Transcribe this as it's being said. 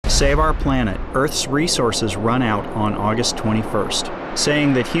save our planet, Earth's resources run out on August 21st.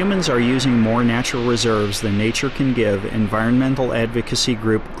 Saying that humans are using more natural reserves than nature can give, environmental advocacy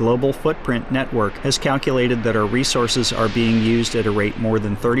group Global Footprint Network has calculated that our resources are being used at a rate more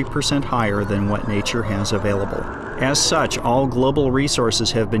than 30% higher than what nature has available. As such, all global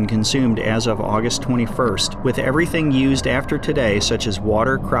resources have been consumed as of August 21st, with everything used after today, such as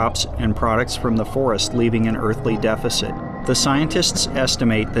water, crops, and products from the forest, leaving an earthly deficit. The scientists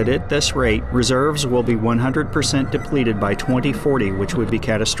estimate that at this rate, reserves will be 100% depleted by 2040, which would be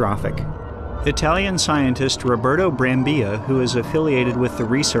catastrophic. Italian scientist Roberto Brambilla, who is affiliated with the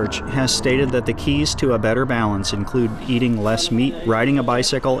research, has stated that the keys to a better balance include eating less meat, riding a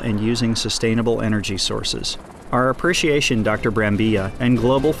bicycle, and using sustainable energy sources. Our appreciation, Dr. Brambilla, and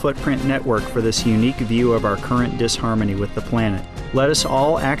Global Footprint Network for this unique view of our current disharmony with the planet. Let us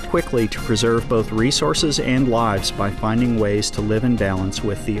all act quickly to preserve both resources and lives by finding ways to live in balance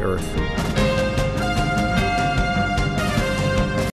with the Earth.